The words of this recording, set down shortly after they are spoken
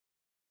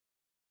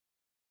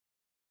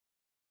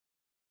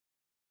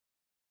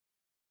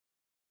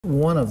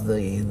One of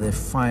the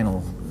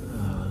final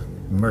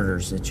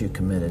murders that you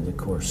committed, of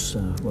course,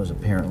 was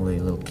apparently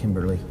little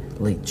Kimberly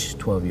Leach,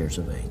 12 years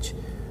of age.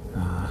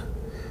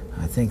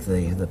 I think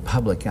the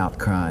public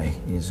outcry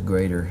is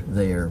greater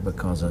there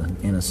because an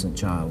innocent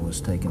child was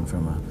taken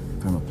from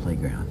a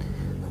playground.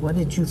 What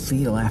did you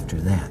feel after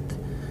that?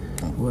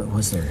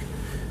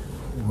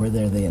 Were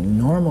there the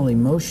normal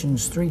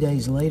emotions 3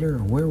 days later?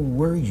 Where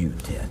were you,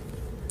 Ted?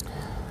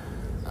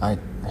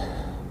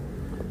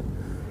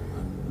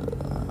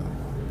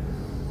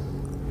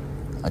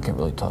 I can't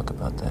really talk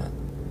about that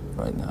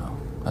right now.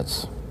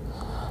 That's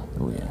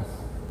weird.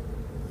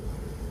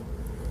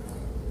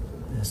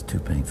 That's too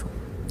painful.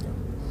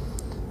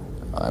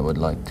 I would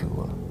like to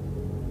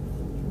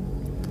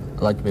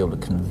be able to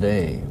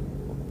convey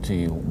to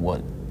you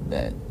what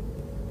that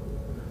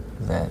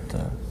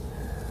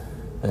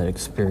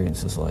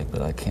experience is like,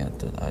 but I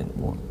can't. I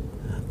won't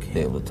be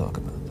able to talk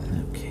about that.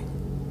 Okay.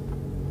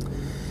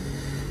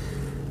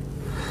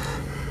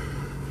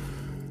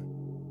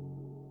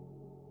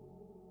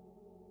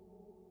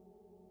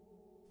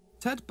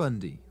 Ted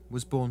Bundy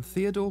was born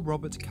Theodore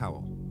Robert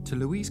Cowell to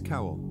Louise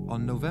Cowell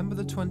on November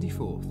the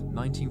 24th,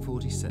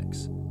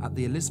 1946, at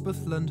the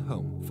Elizabeth Lund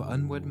Home for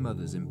Unwed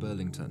Mothers in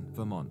Burlington,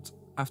 Vermont.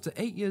 After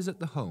 8 years at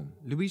the home,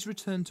 Louise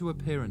returned to her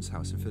parents'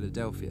 house in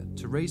Philadelphia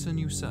to raise her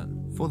new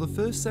son. For the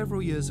first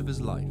several years of his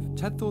life,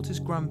 Ted thought his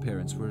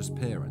grandparents were his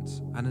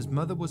parents and his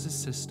mother was his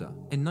sister.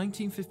 In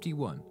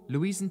 1951,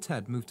 Louise and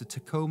Ted moved to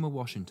Tacoma,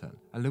 Washington,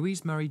 and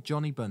Louise married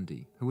Johnny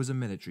Bundy, who was a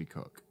military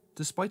cook.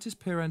 Despite his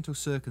parental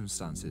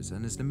circumstances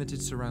and his limited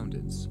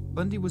surroundings,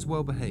 Bundy was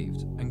well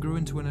behaved and grew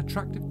into an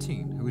attractive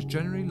teen who was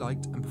generally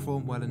liked and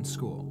performed well in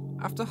school.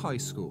 After high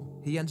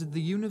school, he entered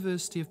the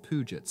University of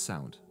Puget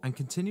Sound and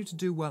continued to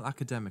do well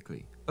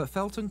academically, but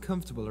felt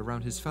uncomfortable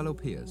around his fellow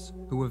peers,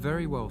 who were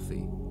very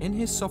wealthy. In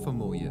his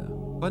sophomore year,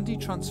 Bundy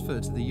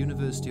transferred to the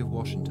University of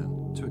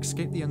Washington to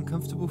escape the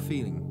uncomfortable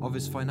feeling of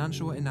his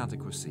financial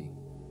inadequacy.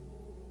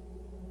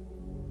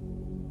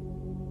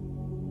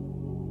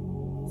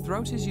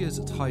 Throughout his years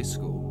at high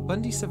school,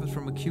 Bundy suffered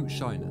from acute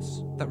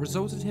shyness that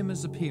resulted in him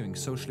as appearing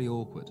socially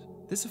awkward.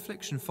 This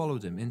affliction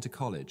followed him into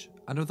college,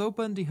 and although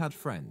Bundy had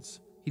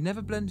friends, he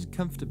never blended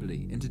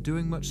comfortably into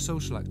doing much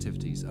social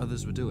activities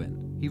others were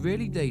doing. He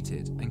rarely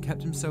dated and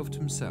kept himself to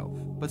himself,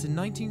 but in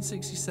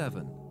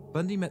 1967,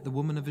 Bundy met the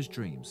woman of his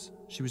dreams.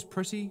 She was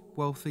pretty,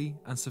 wealthy,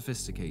 and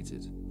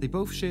sophisticated. They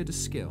both shared a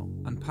skill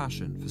and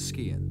passion for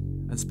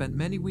skiing, and spent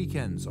many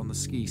weekends on the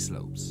ski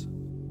slopes.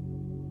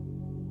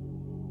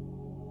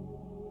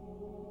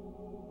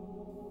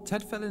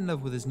 Ted fell in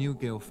love with his new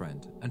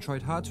girlfriend and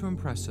tried hard to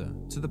impress her,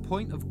 to the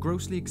point of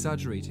grossly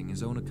exaggerating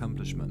his own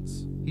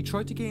accomplishments. He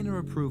tried to gain her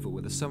approval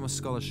with a summer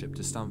scholarship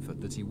to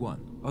Stanford that he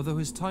won, although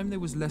his time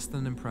there was less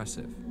than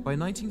impressive. By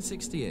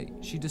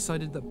 1968, she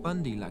decided that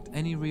Bundy lacked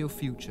any real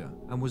future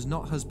and was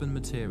not husband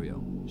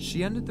material.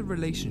 She ended the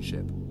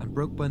relationship and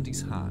broke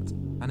Bundy's heart,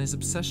 and his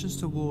obsessions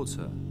towards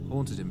her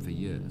haunted him for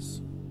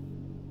years.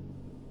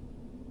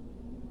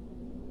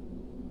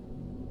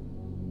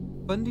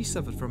 Bundy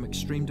suffered from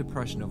extreme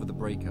depression over the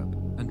breakup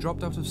and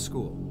dropped out of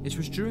school. It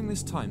was during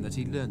this time that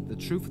he learned the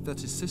truth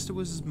that his sister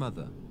was his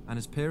mother and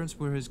his parents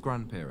were his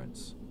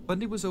grandparents.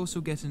 Bundy was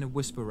also getting a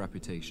whisper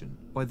reputation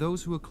by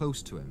those who were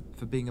close to him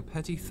for being a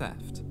petty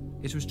theft.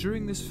 It was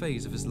during this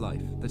phase of his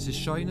life that his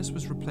shyness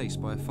was replaced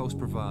by a false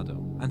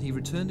bravado, and he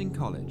returned in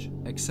college,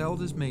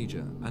 excelled his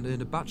major, and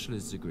earned a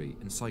bachelor's degree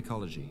in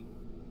psychology.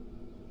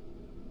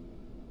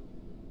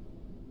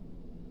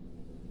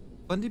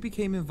 Bundy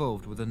became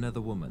involved with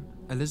another woman,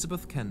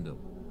 Elizabeth Kendall,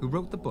 who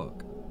wrote the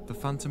book, The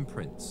Phantom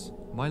Prince,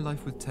 My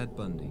Life with Ted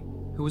Bundy,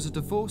 who was a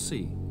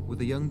divorcee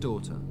with a young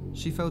daughter.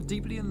 She fell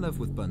deeply in love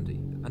with Bundy,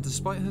 and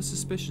despite her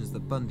suspicions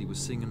that Bundy was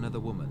seeing another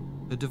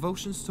woman, her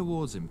devotions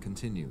towards him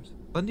continued.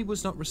 Bundy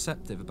was not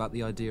receptive about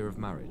the idea of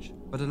marriage,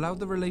 but allowed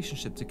the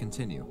relationship to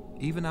continue,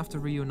 even after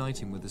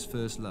reuniting with his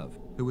first love,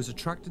 who was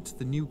attracted to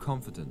the new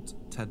confidant,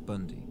 Ted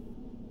Bundy.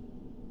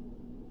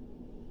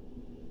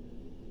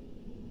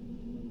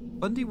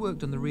 Bundy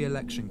worked on the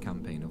re-election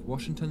campaign of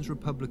Washington's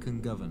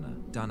Republican governor,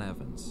 Dan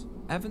Evans.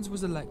 Evans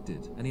was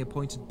elected, and he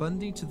appointed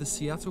Bundy to the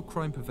Seattle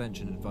Crime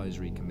Prevention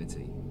Advisory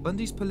Committee.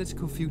 Bundy's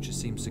political future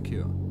seemed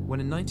secure,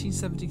 when in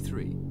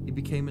 1973, he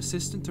became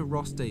assistant to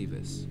Ross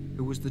Davis,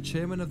 who was the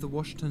chairman of the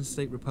Washington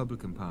State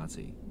Republican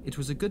Party. It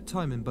was a good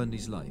time in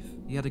Bundy's life.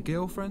 He had a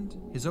girlfriend,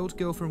 his old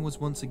girlfriend was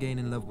once again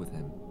in love with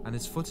him, and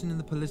his footing in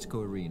the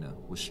political arena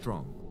was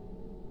strong.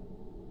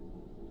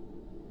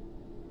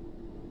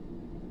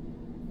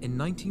 In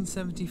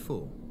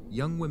 1974,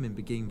 young women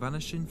began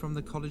vanishing from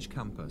the college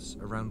campus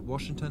around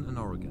Washington and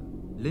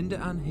Oregon. Linda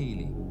Ann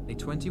Healy, a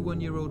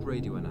 21-year-old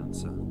radio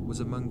announcer, was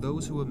among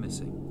those who were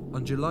missing.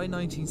 On July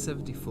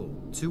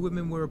 1974, two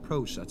women were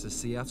approached at a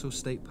Seattle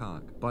State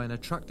Park by an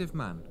attractive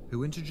man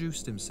who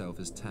introduced himself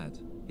as Ted.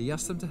 He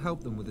asked them to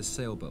help them with his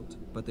sailboat,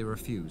 but they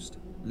refused.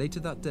 Later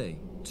that day,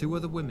 two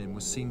other women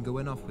were seen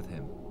going off with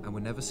him and were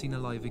never seen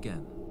alive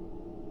again.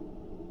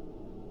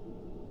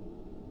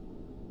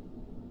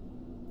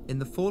 In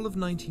the fall of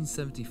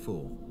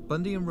 1974,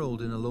 Bundy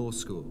enrolled in a law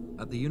school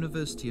at the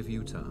University of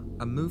Utah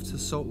and moved to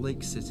Salt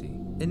Lake City.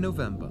 In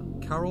November,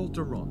 Carol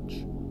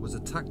DeRonch was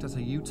attacked at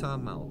a Utah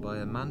mall by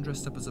a man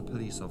dressed up as a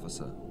police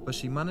officer, but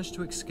she managed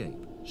to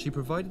escape. She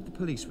provided the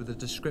police with a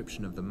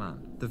description of the man,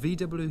 the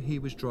VW he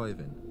was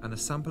driving, and a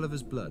sample of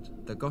his blood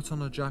that got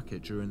on her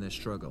jacket during their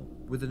struggle.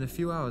 Within a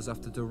few hours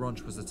after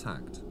DeRonch was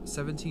attacked,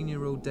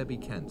 17-year-old Debbie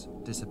Kent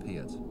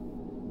disappeared.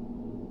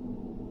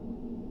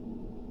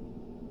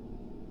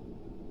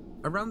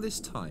 Around this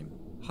time,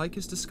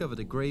 hikers discovered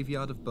a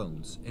graveyard of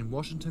bones in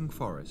Washington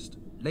Forest,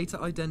 later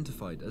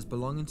identified as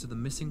belonging to the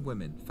missing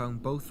women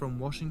found both from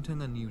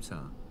Washington and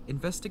Utah.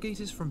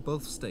 Investigators from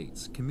both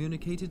states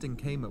communicated and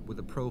came up with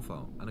a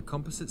profile and a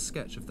composite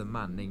sketch of the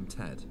man named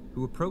Ted,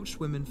 who approached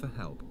women for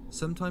help,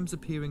 sometimes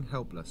appearing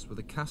helpless with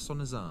a cast on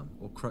his arm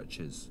or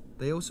crutches.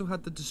 They also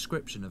had the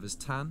description of his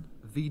tan,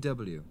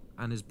 VW,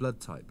 and his blood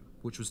type,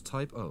 which was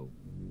type O.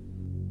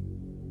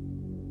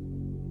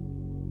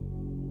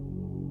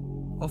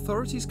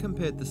 Authorities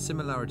compared the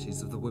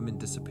similarities of the women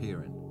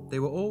disappearing. They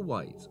were all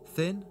white,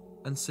 thin,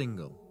 and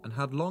single, and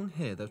had long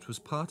hair that was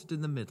parted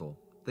in the middle.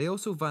 They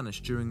also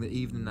vanished during the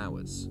evening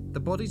hours. The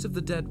bodies of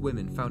the dead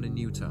women found in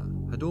Utah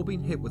had all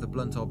been hit with a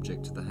blunt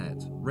object to the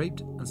head,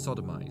 raped and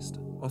sodomized.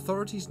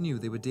 Authorities knew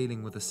they were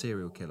dealing with a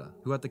serial killer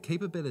who had the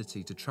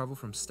capability to travel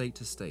from state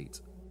to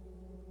state.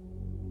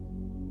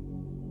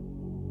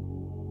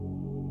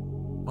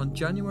 On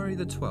January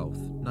the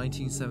 12th,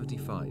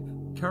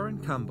 1975, Karen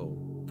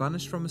Campbell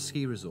vanished from a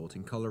ski resort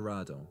in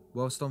Colorado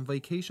whilst on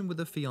vacation with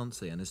her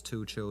fiancé and his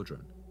 2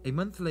 children. A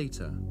month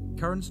later,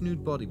 Karen's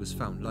nude body was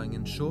found lying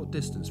in short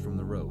distance from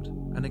the road.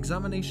 An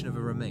examination of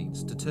her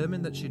remains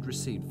determined that she had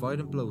received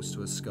violent blows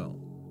to her skull.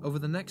 Over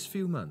the next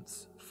few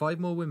months, 5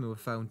 more women were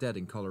found dead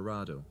in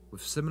Colorado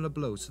with similar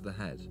blows to the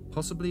head,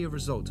 possibly a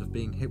result of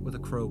being hit with a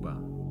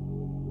crowbar.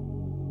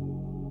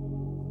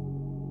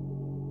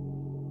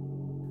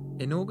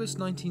 In August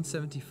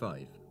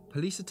 1975,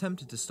 police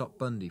attempted to stop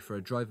Bundy for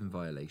a driving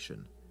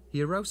violation.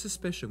 He aroused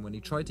suspicion when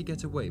he tried to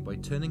get away by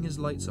turning his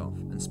lights off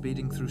and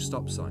speeding through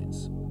stop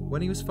signs.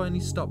 When he was finally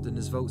stopped in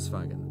his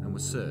Volkswagen and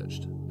was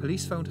searched,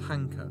 police found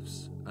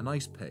handcuffs, an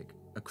ice pick,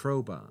 a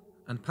crowbar,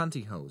 and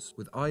pantyhose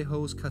with eye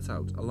holes cut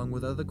out along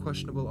with other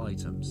questionable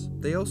items.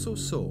 They also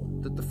saw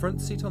that the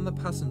front seat on the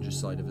passenger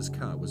side of his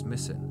car was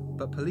missing,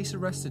 but police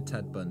arrested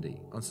Ted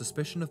Bundy on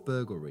suspicion of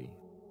burglary.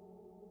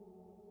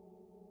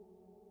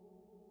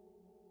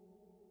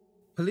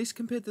 Police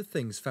compared the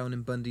things found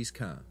in Bundy's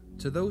car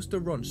to those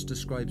DeRonch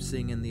described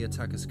seeing in the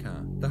attacker's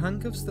car. The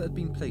handcuffs that had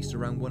been placed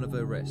around one of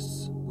her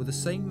wrists were the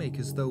same make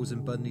as those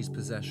in Bundy's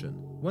possession.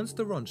 Once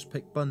DeRonch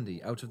picked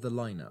Bundy out of the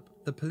lineup,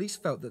 the police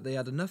felt that they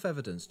had enough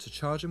evidence to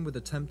charge him with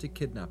attempted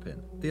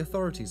kidnapping. The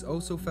authorities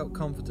also felt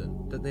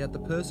confident that they had the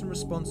person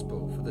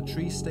responsible for the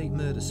Tree State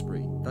murder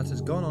spree that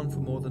has gone on for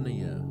more than a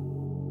year.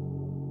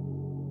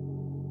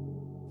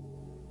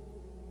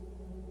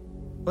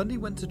 Bundy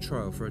went to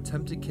trial for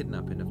attempted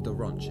kidnapping of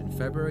DeRonch in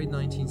February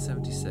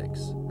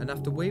 1976, and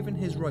after waiving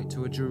his right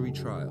to a jury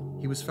trial,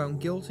 he was found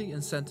guilty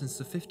and sentenced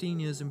to 15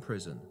 years in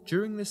prison.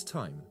 During this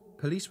time,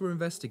 police were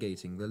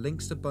investigating the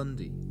links to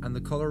Bundy and the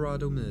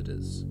Colorado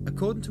murders.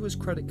 According to his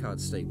credit card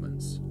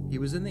statements, he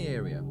was in the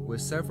area where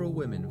several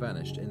women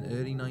vanished in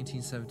early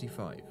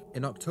 1975.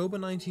 In October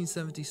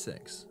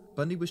 1976,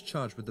 Bundy was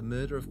charged with the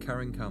murder of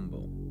Karen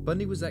Campbell.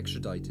 Bundy was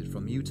extradited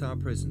from Utah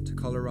prison to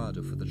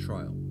Colorado for the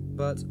trial,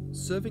 but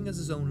serving as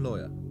his own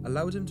lawyer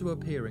allowed him to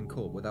appear in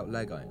court without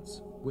leg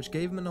irons, which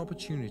gave him an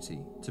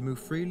opportunity to move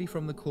freely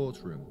from the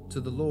courtroom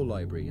to the law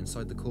library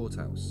inside the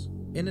courthouse.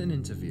 In an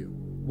interview,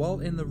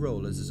 while in the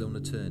role as his own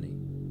attorney,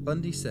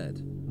 Bundy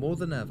said, "More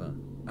than ever,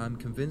 I am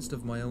convinced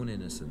of my own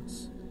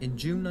innocence." In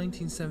June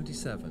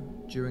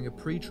 1977, during a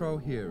pre-trial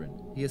hearing,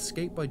 he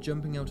escaped by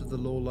jumping out of the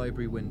law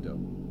library window.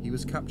 He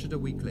was captured a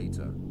week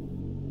later.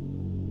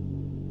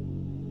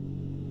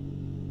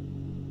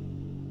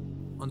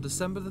 On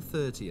December the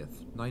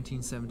 30th,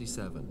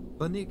 1977,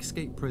 Bundy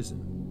escaped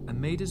prison and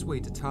made his way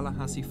to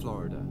Tallahassee,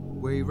 Florida,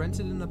 where he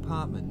rented an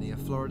apartment near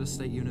Florida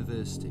State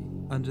University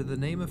under the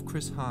name of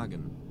Chris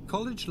Hagen.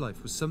 College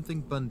life was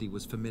something Bundy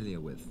was familiar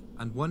with,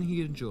 and one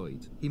he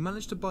enjoyed. He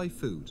managed to buy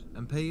food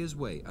and pay his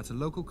way at a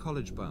local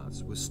college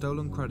bars with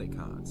stolen credit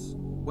cards.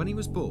 When he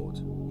was bored,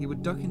 he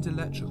would duck into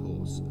lecture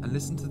halls and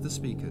listen to the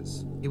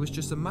speakers. It was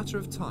just a matter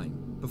of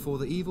time before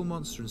the evil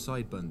monster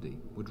inside Bundy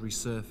would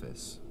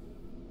resurface.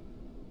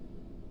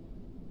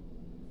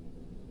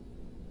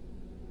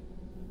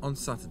 On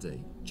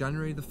Saturday,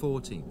 January the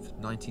 14th,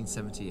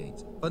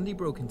 1978, Bundy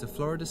broke into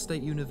Florida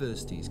State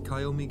University's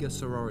Chi Omega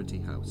sorority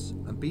house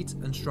and beat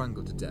and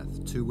strangled to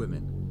death 2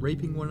 women,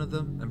 raping one of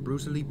them and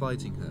brutally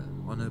biting her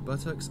on her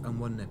buttocks and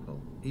one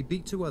nipple. He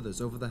beat 2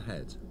 others over the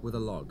head with a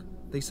log.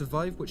 They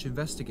survived, which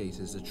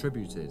investigators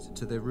attributed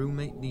to their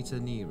roommate Nita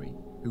Neary,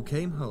 who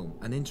came home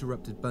and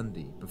interrupted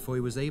Bundy before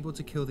he was able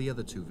to kill the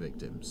other 2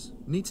 victims.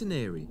 Nita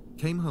Neary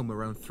came home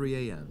around 3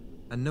 a.m.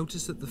 and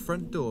noticed that the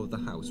front door of the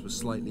house was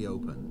slightly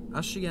open.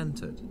 As she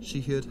entered,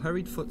 she heard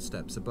hurried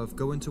footsteps above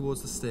going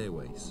towards the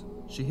stairways.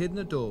 She hid in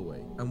a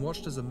doorway and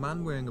watched as a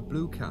man wearing a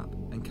blue cap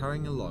and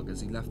carrying a log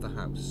as he left the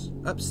house.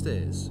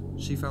 Upstairs,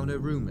 she found her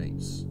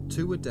roommates.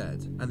 2 were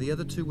dead and the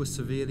other 2 were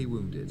severely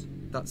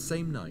wounded. That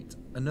same night,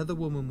 another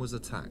woman was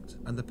attacked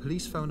and the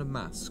police found a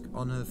mask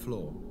on her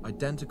floor,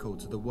 identical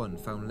to the one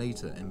found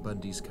later in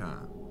Bundy's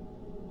car.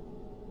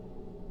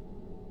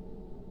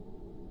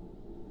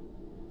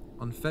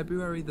 On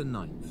February the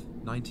 9th,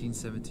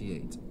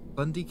 1978,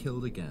 Bundy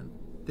killed again.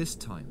 This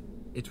time,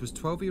 it was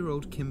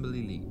 12-year-old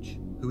Kimberly Leach,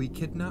 who he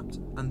kidnapped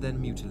and then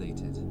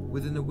mutilated.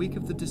 Within a week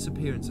of the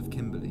disappearance of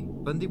Kimberly,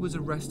 Bundy was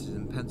arrested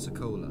in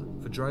Pensacola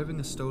for driving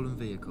a stolen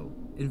vehicle.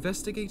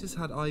 Investigators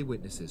had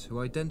eyewitnesses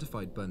who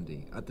identified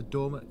Bundy at the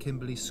dorm at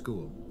Kimberly's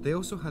school. They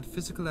also had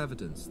physical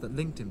evidence that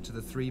linked him to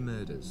the 3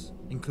 murders,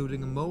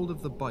 including a mold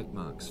of the bite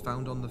marks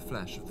found on the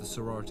flesh of the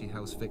sorority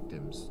house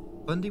victims.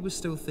 Bundy was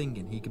still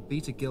thinking he could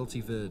beat a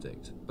guilty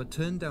verdict, but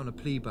turned down a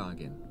plea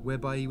bargain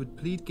whereby he would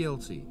plead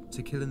guilty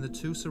to killing the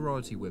 2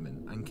 sorority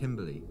women and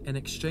Kimberly in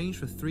exchange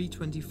for 3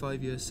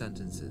 25-year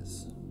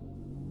sentences.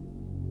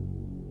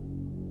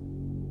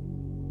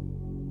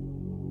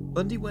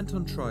 Bundy went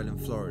on trial in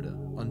Florida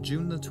on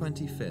June the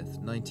 25th,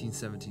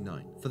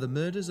 1979 for the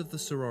murders of the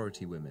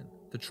sorority women.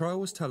 The trial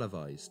was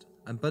televised,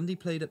 and Bundy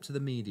played up to the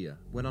media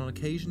when on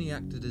occasion he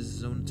acted as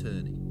his own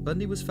attorney.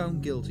 Bundy was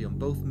found guilty on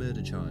both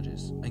murder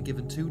charges and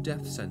given 2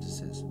 death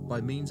sentences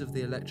by means of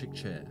the electric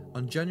chair.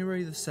 On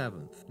January the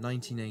 7th,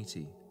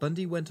 1980,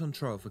 Bundy went on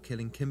trial for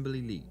killing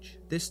Kimberly Leach.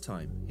 This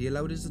time, he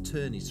allowed his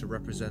attorneys to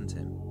represent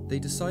him. They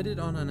decided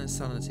on an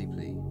insanity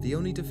plea, the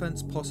only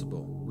defense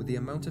possible with the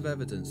amount of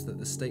evidence that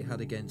the state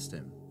had against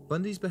him.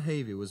 Bundy's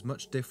behavior was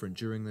much different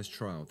during this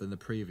trial than the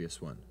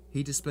previous one.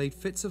 He displayed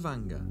fits of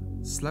anger,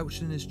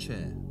 slouched in his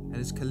chair, and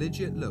his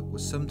collegiate look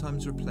was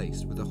sometimes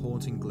replaced with a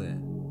haunting glare.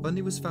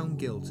 Bundy was found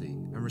guilty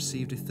and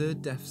received a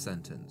 3rd death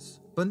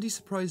sentence. Bundy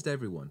surprised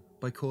everyone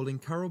by calling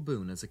Carol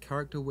Boone as a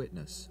character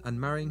witness and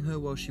marrying her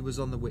while she was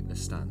on the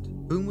witness stand.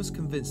 Boone was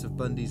convinced of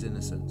Bundy's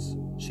innocence.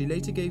 She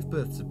later gave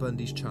birth to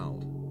Bundy's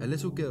child, a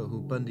little girl who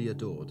Bundy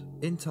adored.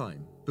 In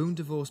time, Boone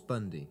divorced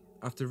Bundy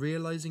after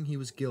realizing he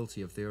was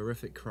guilty of the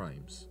horrific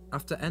crimes.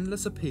 After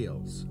endless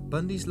appeals,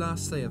 Bundy's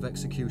last day of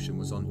execution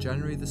was on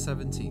January the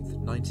 17th,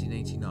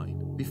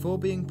 1989. Before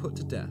being put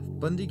to death,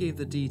 Bundy gave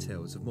the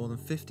details of more than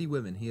 50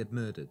 women he had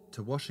murdered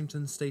to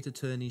Washington State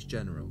Attorney's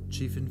General,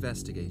 Chief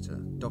Investigator,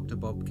 Dr.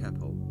 Bob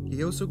Keppel.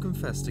 He also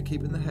confessed to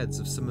keeping the heads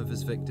of some of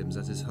his victims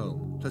at his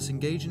home, plus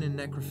engaging in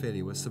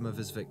necrophilia with some of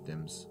his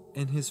victims.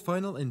 In his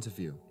final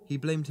interview, he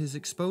blamed his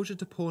exposure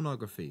to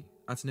pornography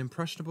at an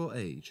impressionable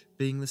age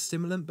being the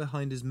stimulant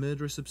behind his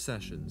murderous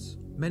obsessions.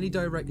 Many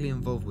directly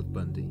involved with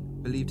Bundy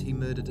believed he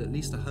murdered at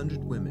least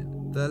 100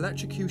 women. The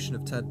electrocution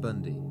of Ted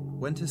Bundy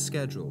went as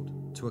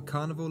scheduled to a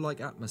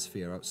carnival-like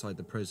atmosphere outside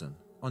the prison.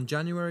 On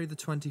January the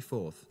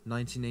 24th,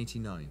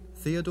 1989,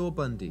 Theodore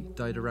Bundy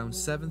died around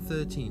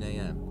 7:13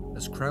 a.m.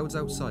 as crowds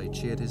outside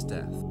cheered his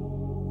death.